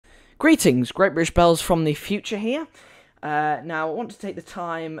Greetings, Great British Bells from the future here. Now, I want to take the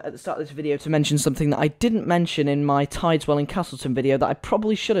time at the start of this video to mention something that I didn't mention in my Tideswell and Castleton video that I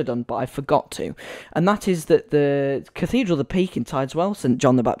probably should have done, but I forgot to. And that is that the Cathedral of the Peak in Tideswell, St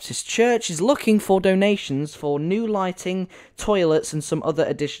John the Baptist Church, is looking for donations for new lighting, toilets, and some other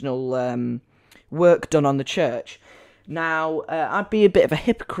additional work done on the church. Now, I'd be a bit of a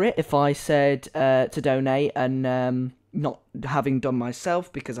hypocrite if I said to donate and not having done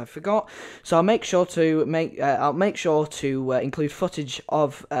myself because I forgot. So I'll make sure to include footage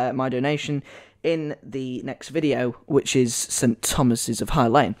of my donation in the next video, which is St Thomas's of High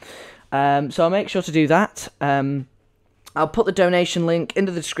Lane. So I'll make sure to do that. I'll put the donation link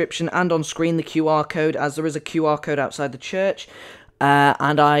into the description and on screen the QR code, as there is a QR code outside the church. If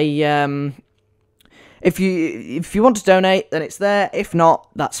you want to donate, then it's there. If not,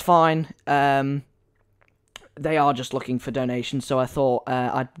 that's fine. They are just looking for donations, so I thought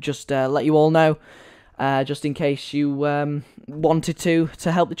I'd just let you all know, just in case you wanted to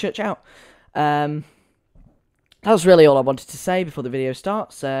help the church out. That was really all I wanted to say before the video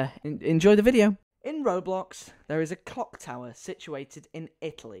starts. Enjoy the video. In Roblox, there is a clock tower situated in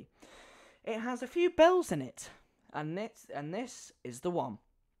Italy. It has a few bells in it, and this is the one.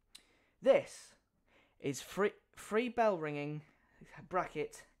 This is free bell ringing,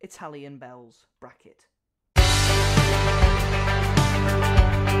 bracket, Italian bells, bracket.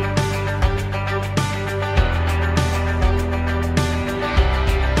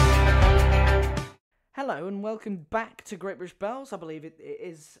 Hello and welcome back to Great British Bells. I believe it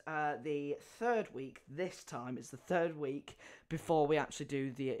is the third week. This time it's the third week before we actually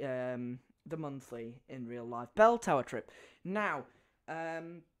do the monthly in real life bell tower trip. Now,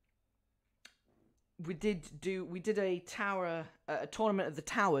 we did a tournament of the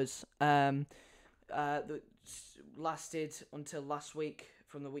towers that lasted until last week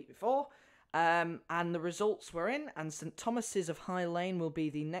from the week before. And the results were in, and St Thomas's of High Lane will be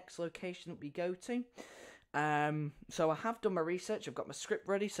the next location that we go to. So I have done my research, I've got my script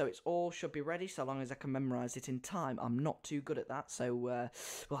ready, so it's all should be ready, so long as I can memorise it in time. I'm not too good at that, so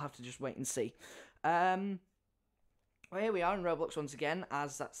we'll have to just wait and see. Well, here we are in Roblox once again,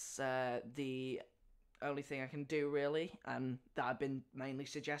 as that's the only thing I can do, really, and that I've been mainly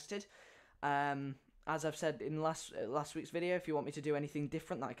suggested. As I've said in last week's video, if you want me to do anything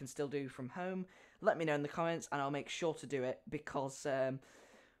different that I can still do from home, let me know in the comments, and I'll make sure to do it, because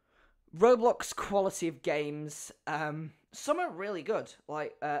Roblox quality of games, some are really good,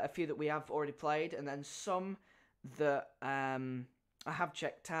 like a few that we have already played, and then some that I have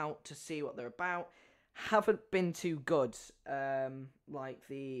checked out to see what they're about, haven't been too good. Like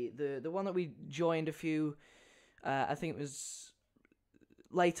the one that we joined a few, I think it was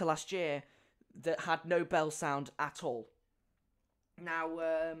later last year, that had no bell sound at all. Now,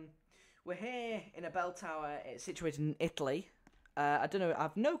 we're here in a bell tower. It's situated in Italy. I don't know, I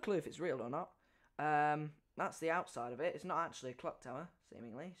have no clue if it's real or not. That's the outside of it. It's not actually a clock tower,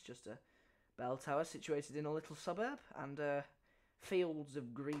 seemingly. It's just a bell tower situated in a little suburb, and fields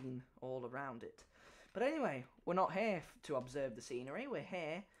of green all around it. But anyway, we're not here to observe the scenery. We're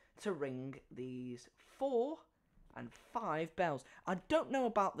here to ring these 4 and 5 bells. I don't know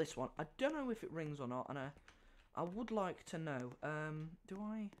about this one. I don't know if it rings or not, and I would like to know. How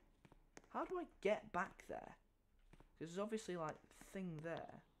do I get back there? Because there's obviously like thing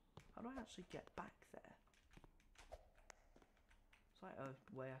there. How do I actually get back there? It's like a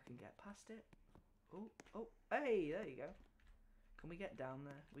way I can get past it. Oh, hey, there you go. Can we get down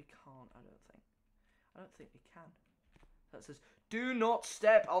there? We can't, I don't think we can. That says, do not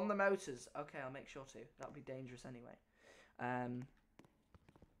step on the motors. Okay, I'll make sure to. That would be dangerous anyway. And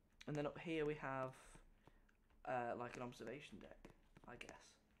then up here we have like an observation deck, I guess,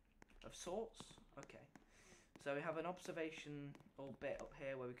 of sorts. Okay. So we have an observation bit up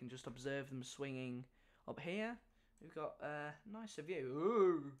here where we can just observe them swinging. Up here, we've got a nicer view.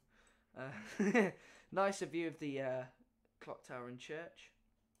 Ooh. Nicer view of the clock tower and church.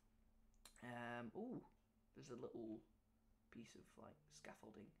 Ooh, there's a little piece of like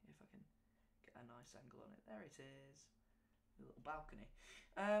scaffolding, if I can get a nice angle on it. There it is, a little balcony.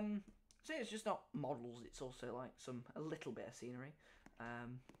 So it's just not models, it's also like a little bit of scenery.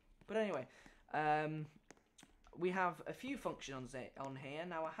 But anyway, we have a few functions on here.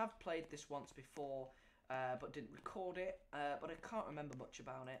 Now, I have played this once before, but didn't record it, but I can't remember much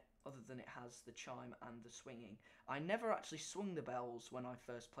about it, other than it has the chime and the swinging. I never actually swung the bells when I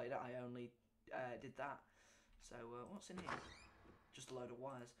first played it, I only did that. So, what's in here? Just a load of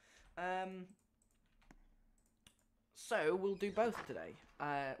wires. So, we'll do both today.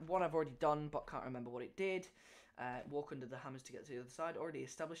 One I've already done, but can't remember what it did. walk under the hammers to get to the other side. Already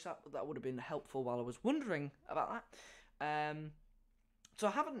established that, but that would have been helpful while I was wondering about that. So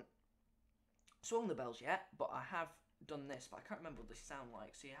I haven't swung the bells yet, but I have done this, but I can't remember what they sound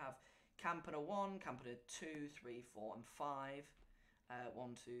like. So you have Campana 1, Campana 2, 3, 4, and 5.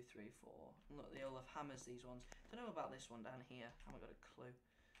 1, 2, 3, 4. Look, they all have hammers, these ones. Don't know about this one down here. I haven't got a clue.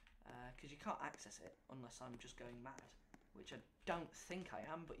 Because you can't access it unless I'm just going mad. Which I don't think I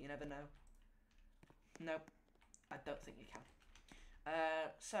am, but you never know. No, I don't think you can.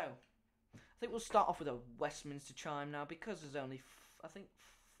 So, I think we'll start off with a Westminster chime now, because there's only, I think,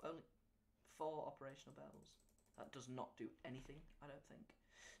 only 4 operational bells. That does not do anything, I don't think.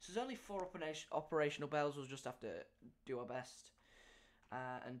 So there's only 4 operational bells. We'll just have to do our best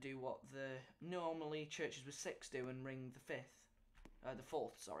and do what the normally churches with 6 do and ring the 5th, the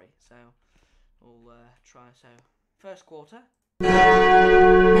 4th. Sorry. So we'll try. So first quarter. The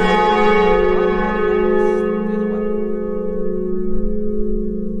other way.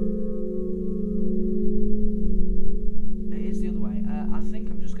 It is the other way. I think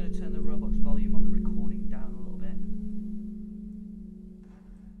I'm just going to turn the Roblox volume on the recording down a little bit,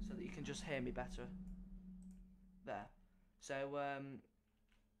 so that you can just hear me better. There. So,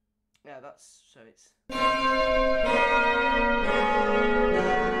 yeah, that's, so it's...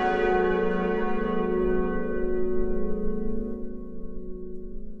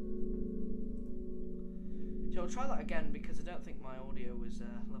 So I'll try that again, because I don't think my audio was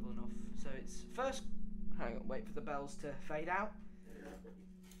level enough. So it's first... Hang on, wait for the bells to fade out.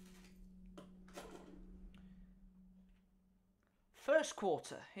 First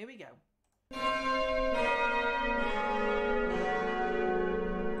quarter, here we go.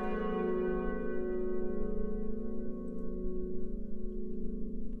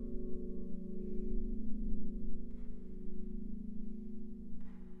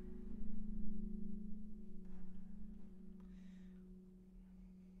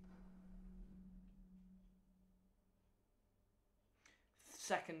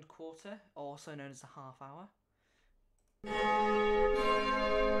 Second quarter, also known as the half hour.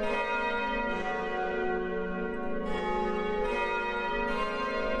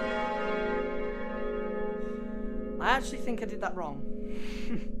 I actually think I did that wrong.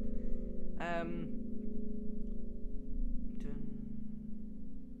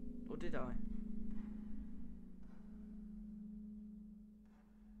 Or did I?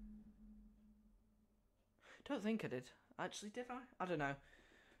 Don't think I did. Actually, did I? I don't know.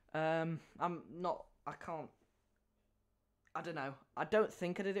 I'm not. I can't. I don't know. I don't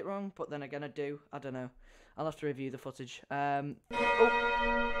think I did it wrong, but then again I do. I don't know. I'll have to review the footage. Oh.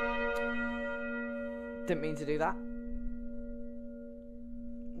 Didn't mean to do that.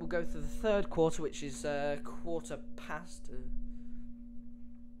 We'll go to the third quarter, which is quarter past.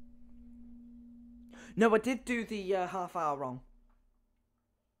 No, I did do the half hour wrong.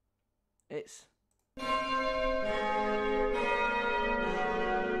 It's...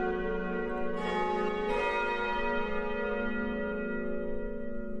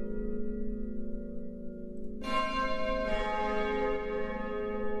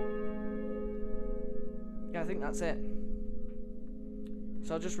 I think that's it.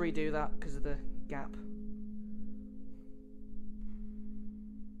 So I'll just redo that because of the gap.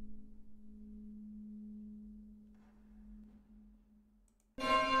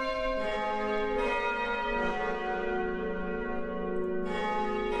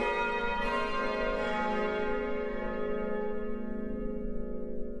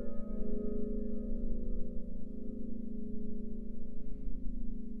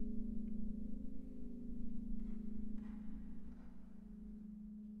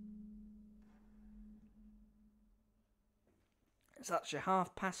 So that's your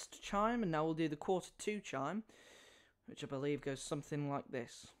half past chime, and now we'll do the quarter to chime, which I believe goes something like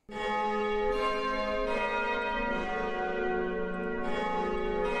this.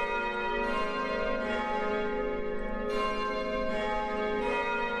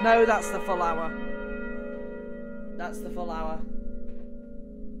 No, that's the full hour. That's the full hour.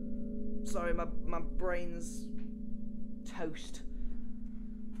 Sorry, my brain's toast.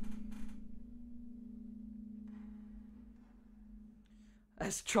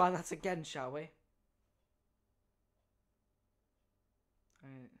 Let's try that again, shall we?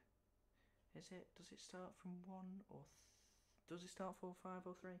 Is it? Does it start from 1 or... does it start 4, 5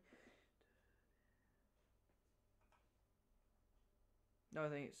 or 3? No, I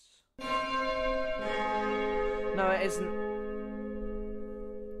think it's... No, it isn't.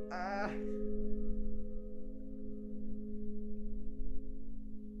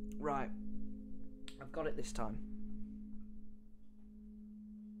 Right. I've got it this time.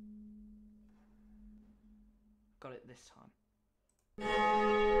 this time.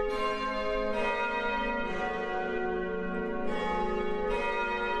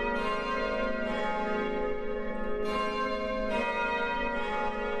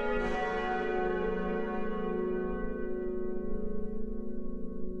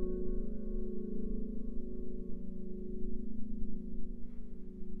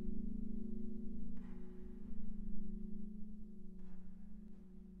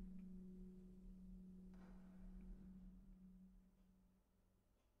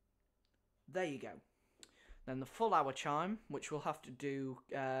 There you go. Then the full hour chime, which we'll have to do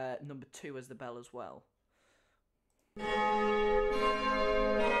number 2 as the bell as well.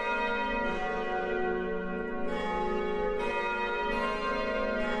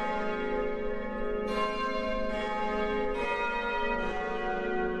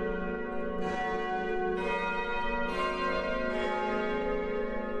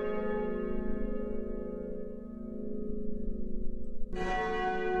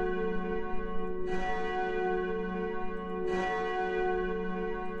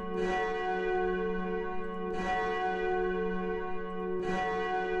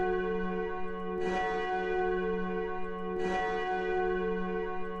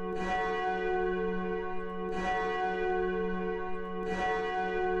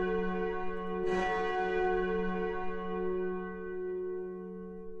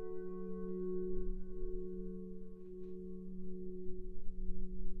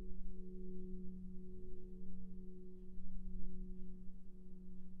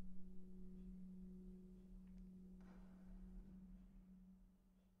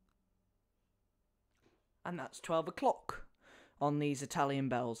 And that's 12 o'clock on these Italian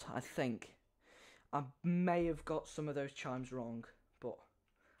bells, I think. I may have got some of those chimes wrong, but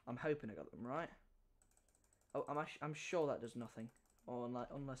I'm hoping I got them right. Oh, I'm sure that does nothing. Or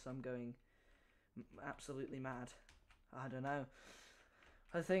unless I'm going absolutely mad. I don't know.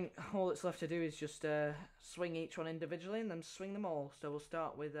 I think all that's left to do is just swing each one individually and then swing them all. So we'll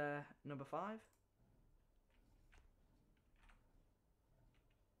start with number 5.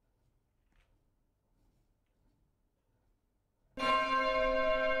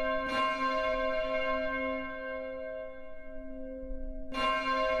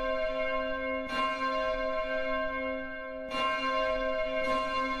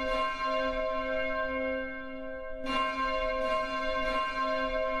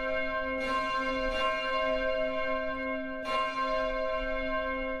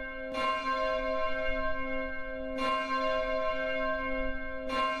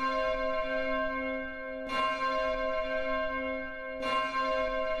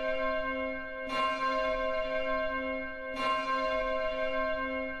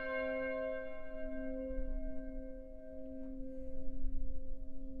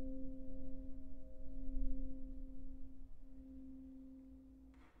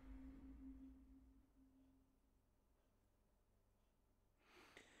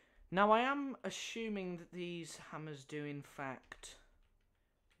 Now, I am assuming that these hammers do, in fact,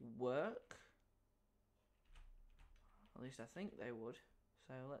 work. At least I think they would.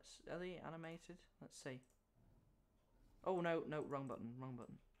 So, are they animated? Let's see. Oh, no, wrong button, wrong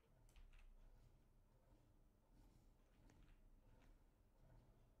button.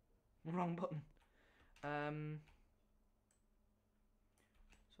 Wrong button.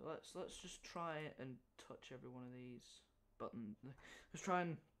 So let's just try and touch every one of these buttons. Let's try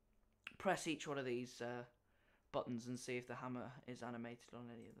and press each one of these buttons and see if the hammer is animated on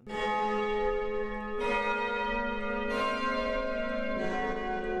any of them.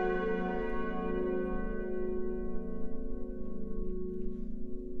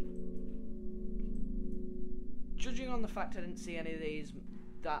 Judging on the fact I didn't see any of these,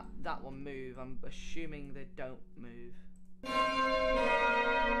 that one move, I'm assuming they don't move.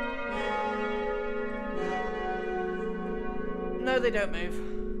 No, they don't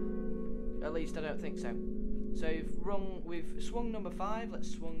move. At least I don't think so. So we've swung number 5.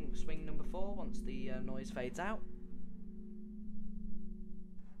 Let's swing number 4 once the noise fades out.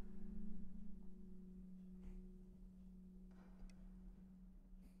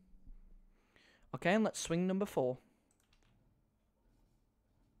 Okay, and let's swing number 4.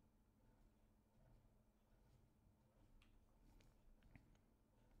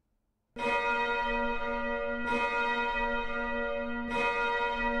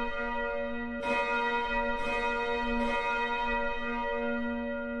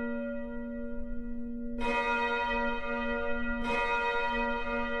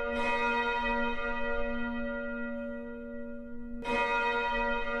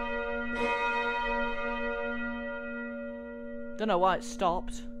 Don't know why it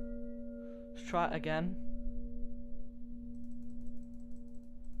stopped. Let's try it again.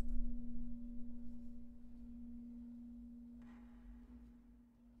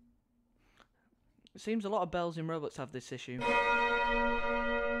 It seems a lot of bells in Roblox have this issue.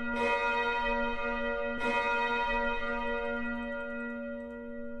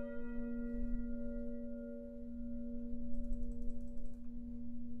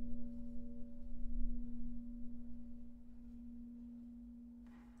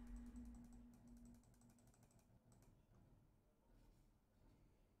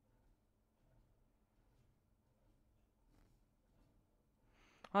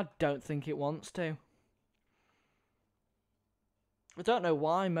 I don't think it wants to. I don't know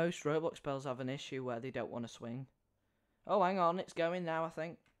why most Roblox bells have an issue where they don't want to swing. Oh, hang on, it's going now, I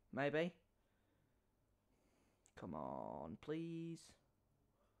think. Maybe. Come on, please.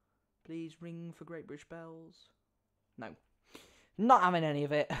 Please ring for Great British Bells. No. Not having any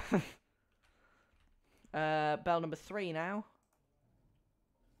of it. Bell number 3 now.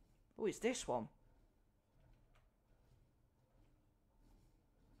 Oh, it's this one.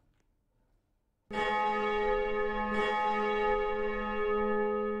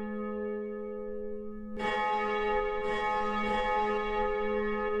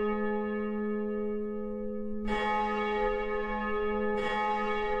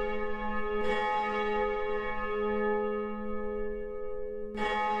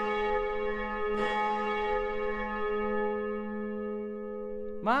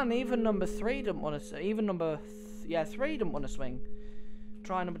 Man, even number 3 didn't want to. Even number 3 didn't want to swing.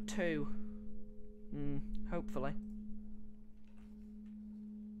 Try number 2. Hopefully.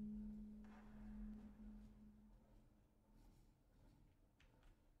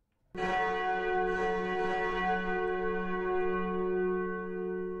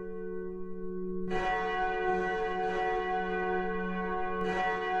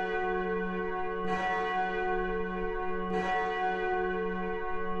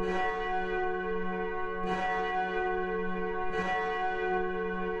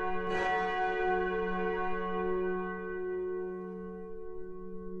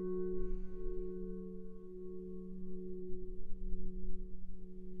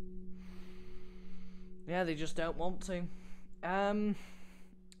 Yeah, they just don't want to.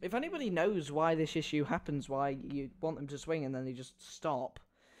 If anybody knows why this issue happens, why you want them to swing and then they just stop,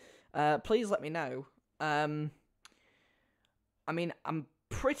 please let me know. I mean, I'm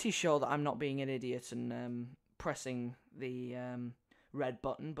pretty sure that I'm not being an idiot and pressing the red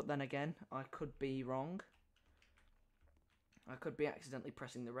button, but then again, I could be wrong. I could be accidentally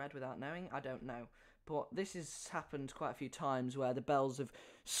pressing the red without knowing, I don't know. But this has happened quite a few times where the bells have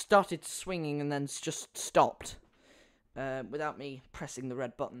started swinging and then just stopped without me pressing the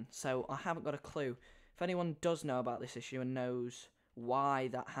red button. So I haven't got a clue. If anyone does know about this issue and knows why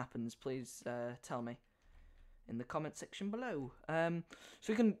that happens, please tell me in the comment section below. So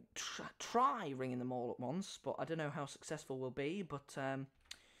we can try ringing them all at once, but I don't know how successful we'll be. But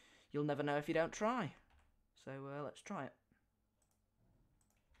you'll never know if you don't try. So let's try it.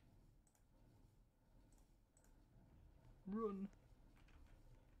 Run.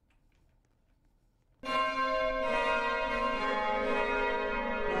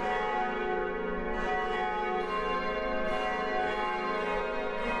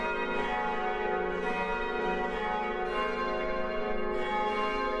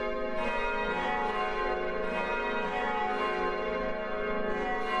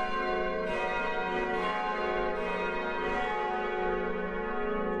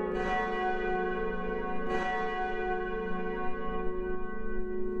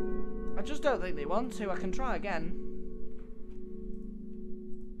 I just don't think they want to. I can try again.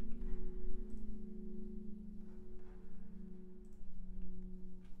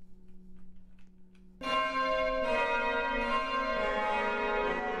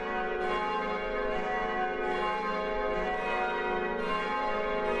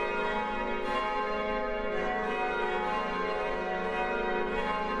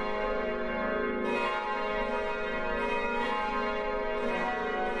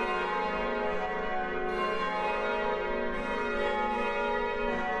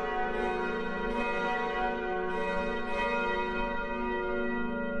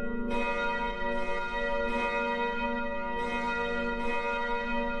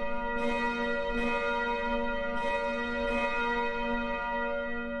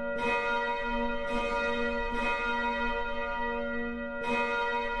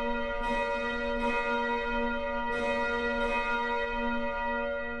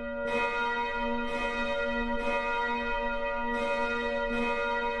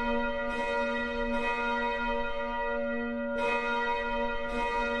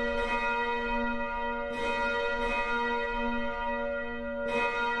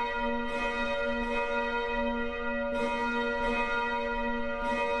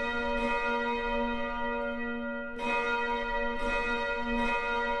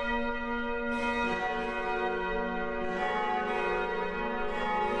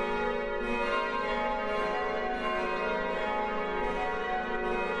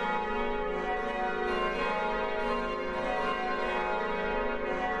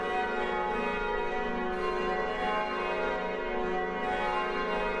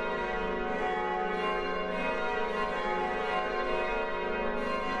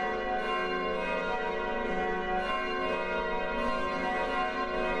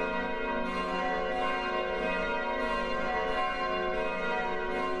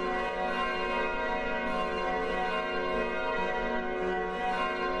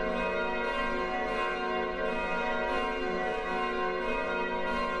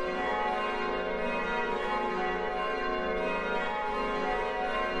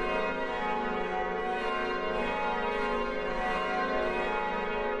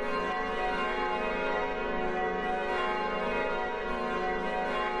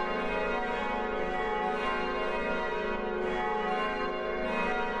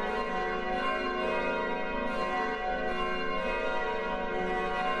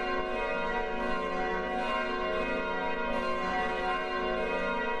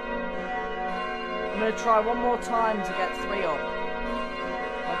 going to try one more time to get 3 up.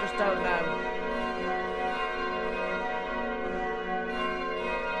 I just don't know.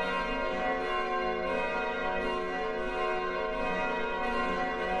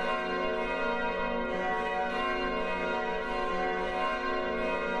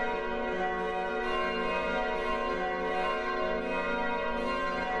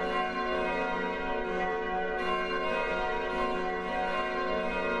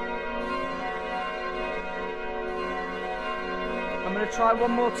 I'm going to try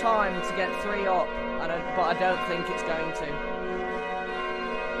one more time to get 3 up, but I don't think it's going to.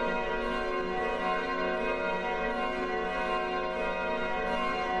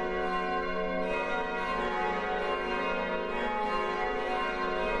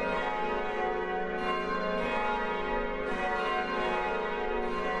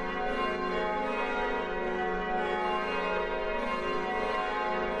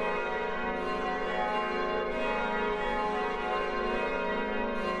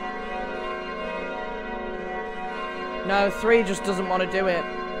 No, 3 just doesn't want to do it.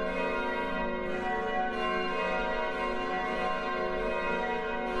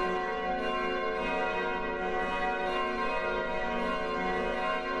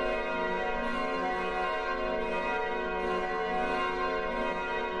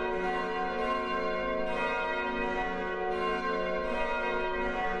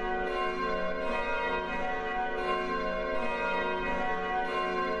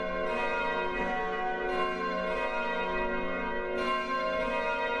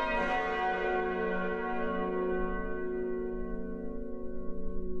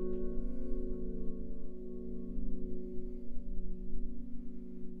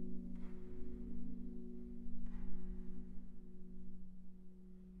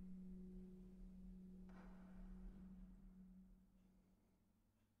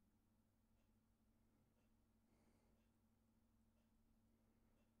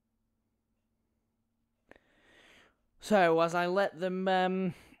 So, as I let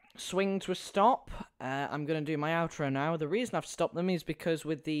them swing to a stop, I'm going to do my outro now. The reason I've stopped them is because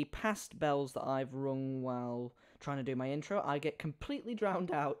with the past bells that I've rung while trying to do my intro, I get completely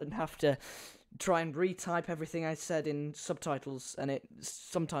drowned out and have to try and retype everything I said in subtitles, and it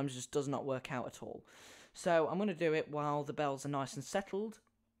sometimes just does not work out at all. So, I'm going to do it while the bells are nice and settled.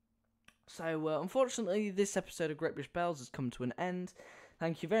 So, unfortunately, this episode of Great British Bells has come to an end.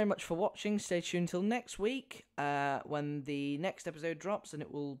 Thank you very much for watching. Stay tuned until next week when the next episode drops, and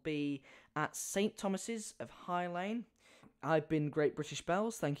it will be at St. Thomas's of High Lane. I've been Great British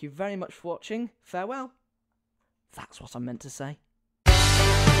Bells. Thank you very much for watching. Farewell. That's what I meant to say.